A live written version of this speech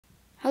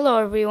Hello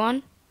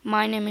everyone,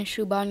 my name is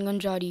Shubhan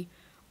Ganjari.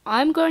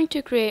 I'm going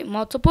to create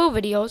multiple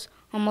videos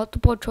on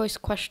multiple choice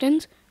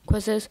questions,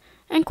 quizzes,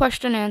 and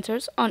question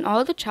answers on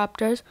all the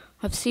chapters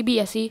of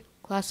CBSE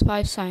Class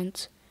 5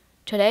 Science.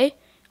 Today,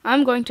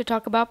 I'm going to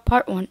talk about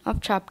Part 1 of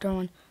Chapter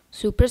 1,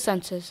 Super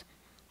Senses.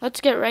 Let's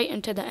get right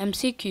into the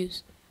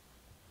MCQs.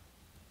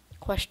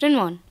 Question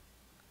 1.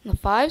 The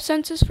 5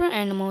 senses for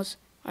animals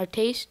are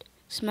taste,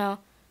 smell,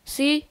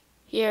 see,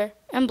 hear,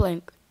 and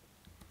blink.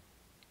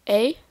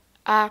 A.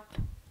 Act.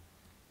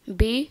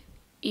 B.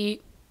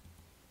 Eat.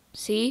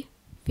 C.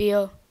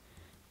 Feel.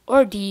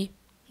 Or D.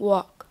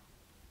 Walk.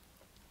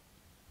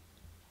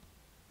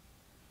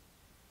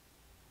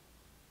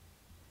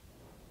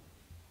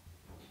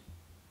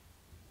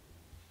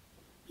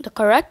 The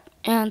correct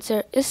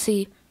answer is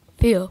C.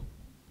 Feel.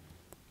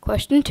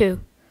 Question 2.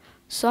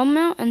 Some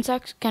male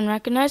insects can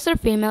recognize their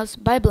females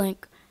by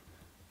blink.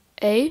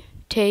 A.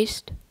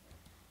 Taste.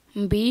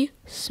 B.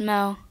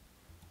 Smell.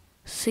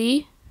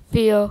 C.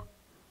 Feel.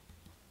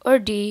 Or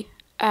D.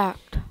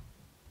 Act.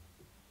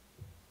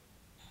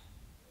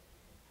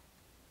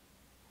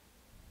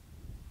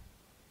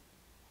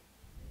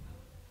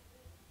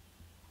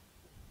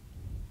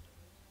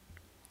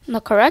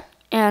 The correct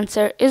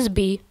answer is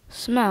B.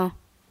 Smell.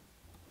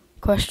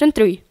 Question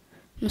 3.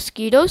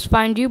 Mosquitoes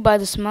find you by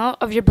the smell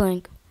of your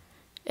blink.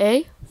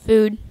 A.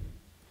 Food.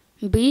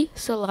 B.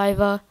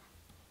 Saliva.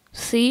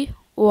 C.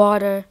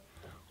 Water.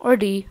 Or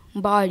D.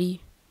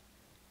 Body.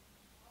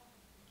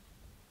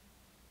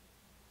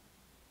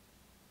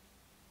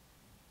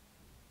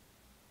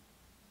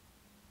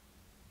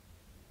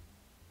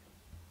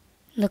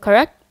 The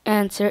correct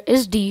answer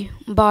is D.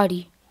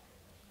 Body.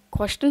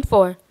 Question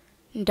 4.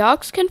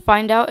 Dogs can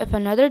find out if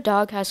another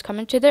dog has come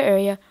into their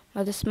area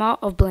by the smell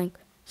of blink.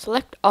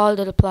 Select all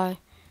that apply.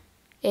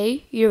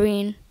 A.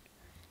 Urine.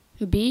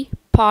 B.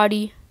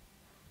 Potty.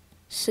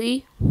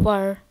 C.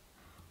 Fur.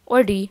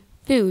 Or D.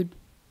 Food.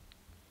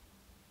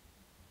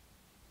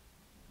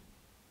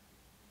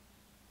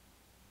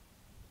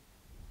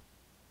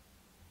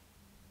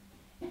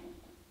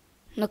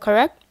 The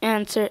correct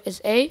answer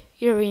is A.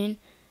 Urine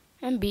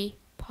and B.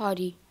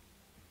 Potty.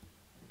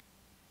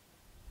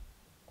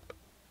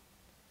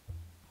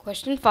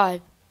 Question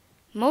 5.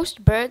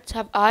 Most birds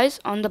have eyes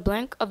on the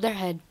blink of their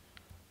head.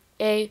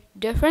 A.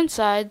 Different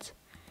sides.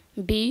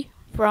 B.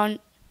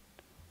 Front.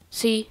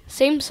 C.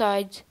 Same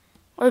sides.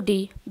 Or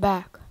D.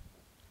 Back.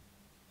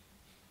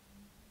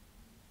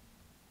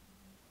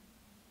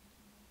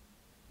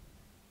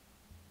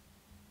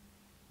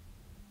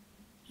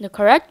 The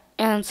correct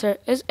answer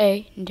is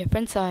A.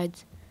 Different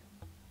sides.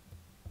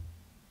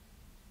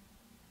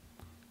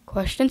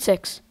 Question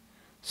 6.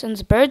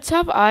 Since birds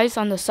have eyes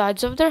on the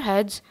sides of their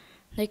heads,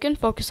 they can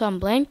focus on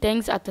blank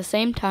things at the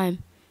same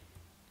time.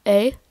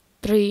 A.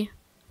 3.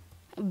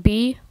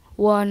 B.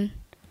 1.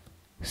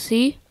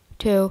 C.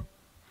 2.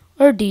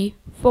 Or D.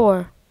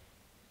 4.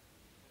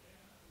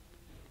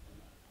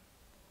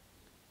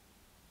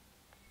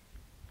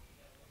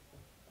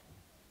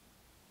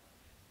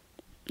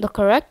 The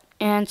correct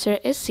answer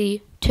is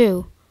C.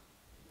 2.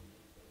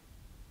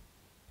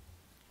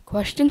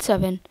 Question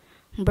 7.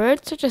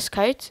 Birds such as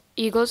kites,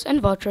 eagles,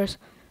 and vultures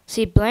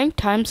see blank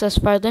times as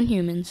far than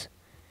humans.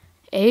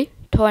 A.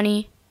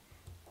 20.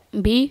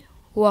 B.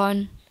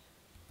 1.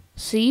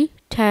 C.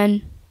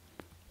 10.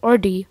 Or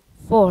D.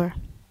 4.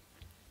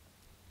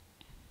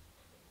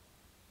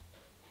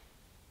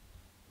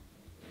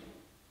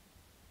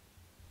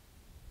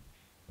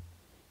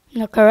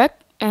 The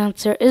correct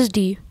answer is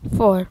D.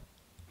 4.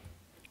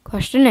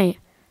 Question 8.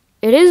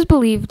 It is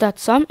believed that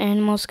some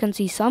animals can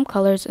see some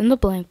colors in the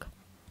blink.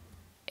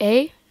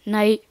 A.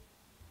 Night.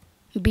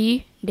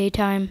 B.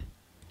 Daytime.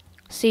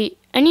 C.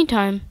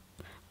 Anytime.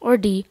 Or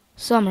D.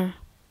 Summer.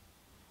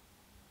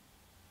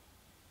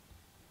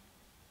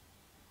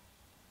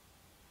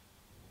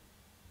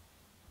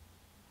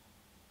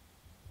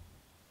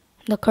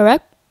 The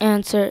correct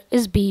answer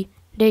is B.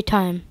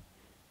 Daytime.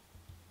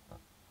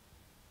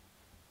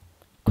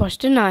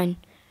 Question 9.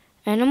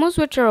 Animals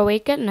which are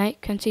awake at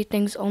night can see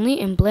things only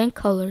in blank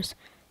colors.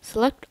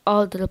 Select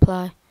all that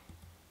apply.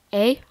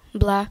 A.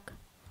 Black.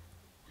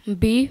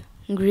 B.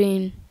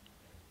 Green.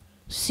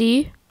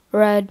 C.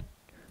 Red.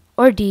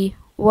 Or D.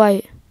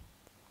 White.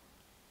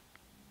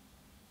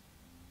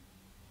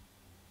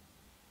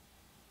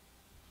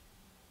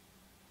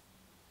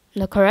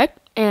 The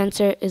correct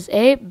answer is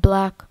A.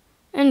 Black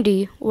and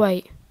D.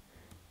 White.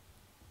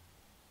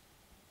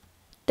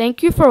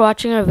 Thank you for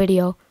watching our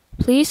video.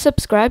 Please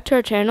subscribe to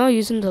our channel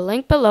using the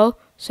link below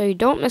so you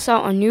don't miss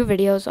out on new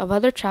videos of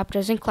other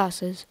chapters and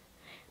classes.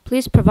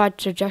 Please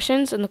provide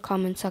suggestions in the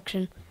comment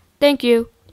section. Thank you.